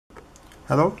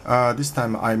Hello, this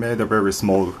time I made a very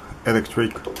small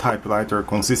electric typewriter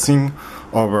consisting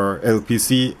of a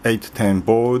LPC810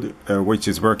 board which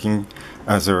is working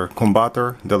as a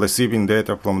converter. The receiving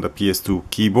data from the PS2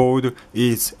 keyboard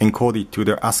is encoded to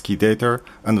the ASCII data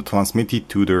and transmitted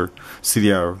to the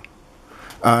serial.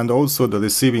 And also the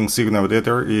receiving signal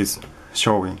data is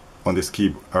showing on this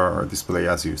display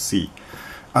as you see.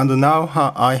 And now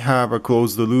I have a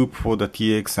closed loop for the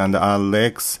TX and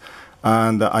RX,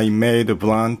 and I made a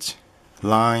branch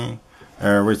line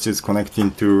which is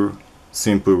connecting to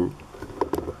simple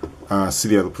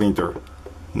serial printer.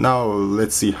 Now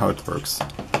let's see how it works.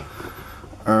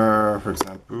 For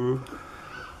example,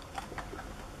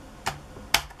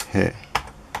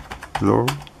 hello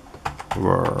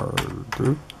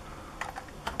world.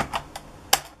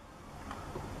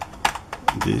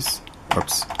 This,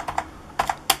 oops.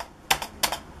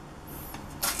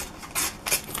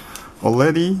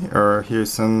 Already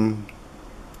here's some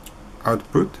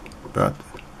output, but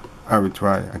I will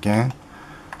try again.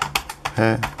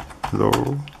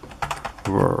 Hello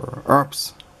world.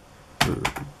 Oops.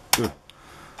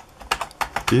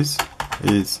 This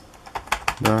is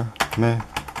the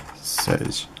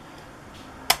message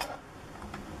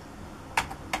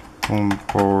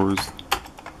composed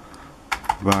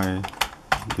by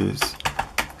this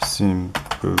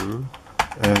simple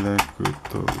electric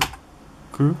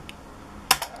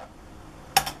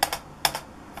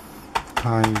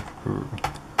typewriter.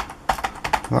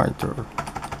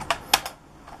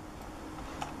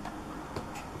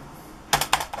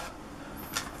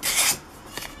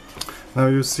 Now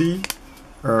you see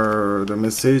the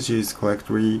message is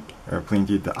correctly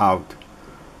printed out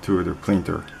to the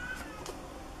printer.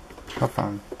 Have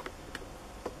fun.